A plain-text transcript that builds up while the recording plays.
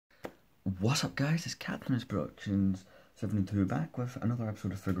What's up guys, it's Captain's Productions 72 back with another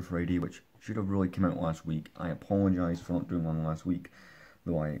episode of Figure Friday, which should have really come out last week. I apologise for not doing one last week,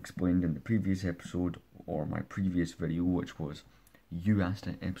 though I explained in the previous episode, or my previous video, which was You Asked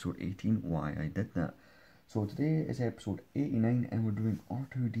It, episode 18, why I did that. So today is episode 89 and we're doing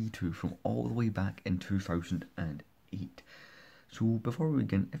R2-D2 from all the way back in 2008. So before we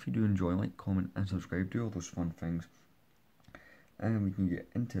begin, if you do enjoy, like, comment and subscribe, do all those fun things, and we can get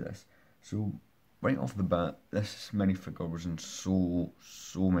into this. So, right off the bat, this minifigure was in so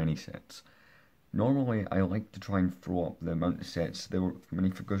many sets. Normally, I like to try and throw up the amount of sets the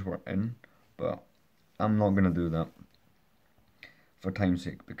minifigures were in, but I'm not going to do that for time's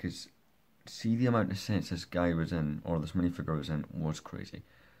sake, because see the amount of sets this guy was in, or this minifigure was in, was crazy.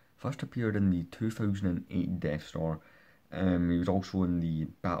 First appeared in the 2008 Death Star. He was also in the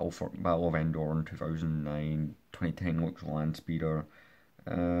Battle of Endor in 2009, 2010 Luke's Land Speeder.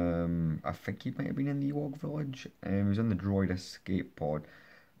 I think he might have been in the Ewok Village. He was in the Droid Escape Pod.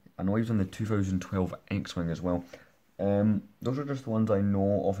 I know he was in the 2012 X-Wing as well. Those are just the ones I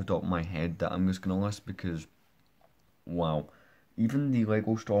know off the top of my head that I'm just going to list because, wow. Even the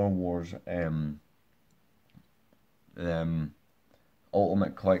Lego Star Wars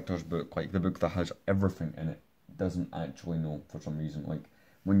Ultimate Collector's book, like the book that has everything in it, doesn't actually know for some reason. Like,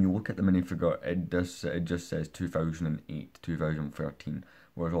 when you look at the minifigure, it just says 2008, 2013,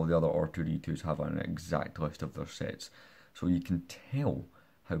 whereas all the other R2-D2s have an exact list of their sets. So you can tell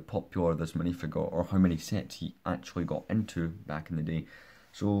how popular this minifigure, or how many sets he actually got into back in the day.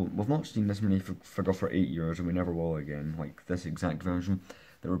 So we've not seen this minifigure for 8 years, and we never will again, like this exact version.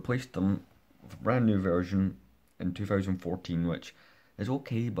 They replaced them with a brand new version in 2014, which is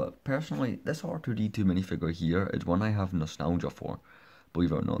okay, but personally, this R2-D2 minifigure here is one I have nostalgia for.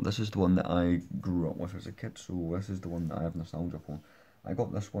 Believe it or not, this is the one that I grew up with as a kid, so this is the one that I have nostalgia for. I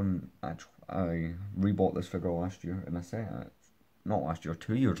got this one, I rebought this figure last year in a set, not last year,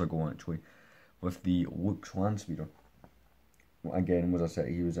 2 years ago actually, with the Luke's Land Speeder. Again, was a set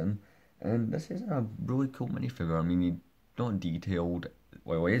he was in, and this is a really cool minifigure. I mean, he's not detailed,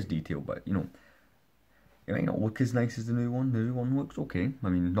 well, he is detailed, but you know, it might not look as nice as the new one. The new one looks okay. I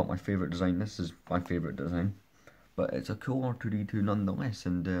mean, not my favourite design, this is my favourite design. But it's a cool R2-D2 nonetheless,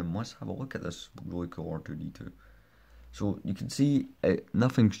 and let's have a look at this really cool R2-D2. So you can see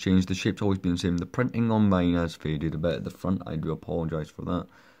nothing's changed, the shape's always been the same. The printing on mine has faded a bit at the front, I do apologise for that.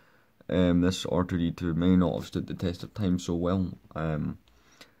 This R2-D2 may not have stood the test of time so well,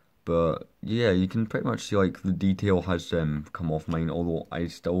 but yeah, you can pretty much see like the detail has come off mine, although I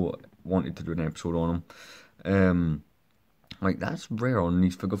still wanted to do an episode on him. Like, that's rare on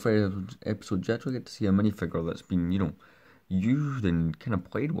these Figure Friday episodes. You actually get to see a minifigure that's been, you know, used and kind of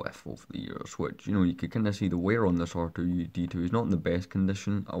played with over the years, which, you know, you could kind of see the wear on this R2-D2. He's not in the best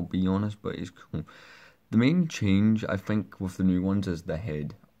condition, I'll be honest, but he's cool. The main change, I think, with the new ones is the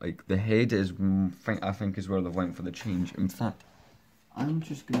head. Like, the head is, I think, is where they've went for the change. In fact, I'm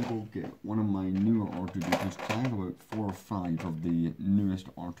just going to go get one of my newer R2-D2s, because I have about 4 or 5 of the newest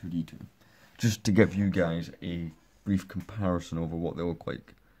R2-D2, just to give you guys a brief comparison over what they look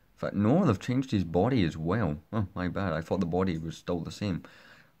like. In fact, no, they've changed his body as well. Oh, my bad, I thought the body was still the same.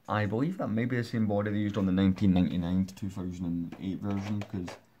 I believe that may be the same body they used on the 1999 to 2008 version,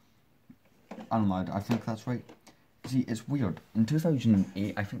 because, I don't know, I think that's right. See, it's weird. In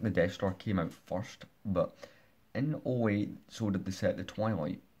 2008, I think the Death Star came out first, but in 08, so did they set the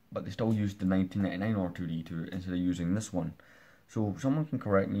Twilight, but they still used the 1999 R2-D2 instead of using this one. So someone can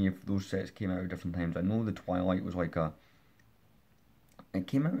correct me if those sets came out at different times. I know the Twilight was like it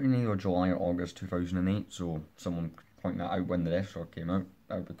came out in either July or August 2008, so someone could point that out when the Death Star came out.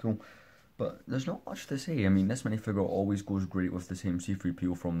 That would be cool. But there's not much to say. I mean, this minifigure always goes great with the same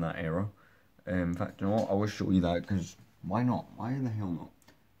C-3PO from that era. In fact, you know what, I will show you that, because why not? Why the hell not?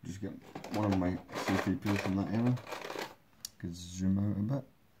 Just get one of my C-3PO from that era. Could zoom out a bit.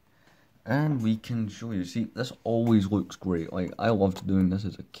 And we can show you. See, this always looks great. Like, I loved doing this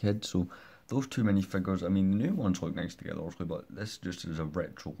as a kid, so those two minifigures, I mean, the new ones look nice together, obviously, but this just is a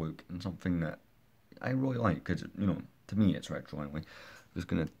retro look, and something that I really like, because, you know, to me, it's retro anyway. I'm just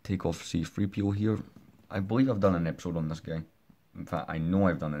going to take off C-3PO here. I believe I've done an episode on this guy. In fact, I know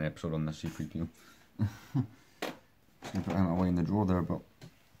I've done an episode on this C-3PO. Just going to put him away in the drawer there, but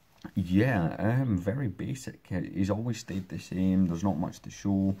yeah, very basic. He's always stayed the same, there's not much to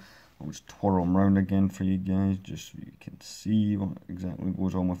show. I'll just twirl him around again for you guys, just so you can see what exactly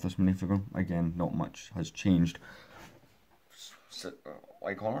goes on with this minifigure. Again, not much has changed. So,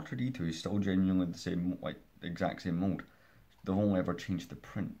 like on R2-D2, he's still genuinely the same, like the exact same mold. They've only ever changed the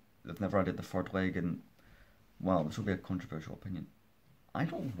print. They've never added the third leg, and well, this will be a controversial opinion. I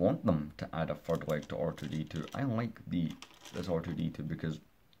don't want them to add a third leg to R2-D2. I like this R2-D2 because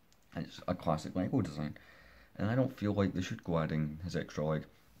it's a classic Lego design, and I don't feel like they should go adding his extra leg.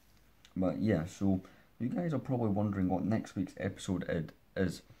 But yeah, so you guys are probably wondering what next week's episode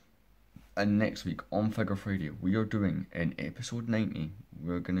is. And next week on Figure Friday, we are doing in episode 90,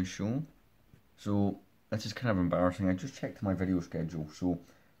 we're going to show. So this is kind of embarrassing. I just checked my video schedule. So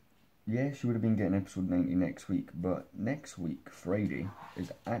yes, you would have been getting episode 90 next week, but next week, Friday,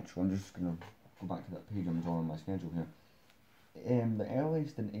 is actually, I'm just going to go back to that page I'm on my schedule here. The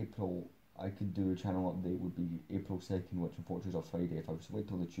earliest in April I could do a channel update would be April 2nd, which unfortunately is a Friday. If I was to wait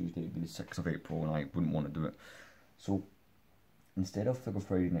till the Tuesday, it would be the 6th of April, and I wouldn't want to do it. So instead of Figure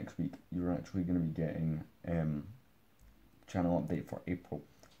Friday next week, you're actually going to be getting channel update for April.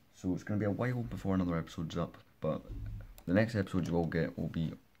 So it's going to be a while before another episode's up, but the next episode you will get will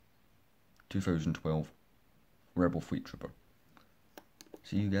be 2012 Rebel Fleet Trooper.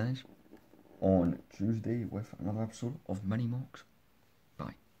 See you guys on Tuesday with another episode of Mini Mox.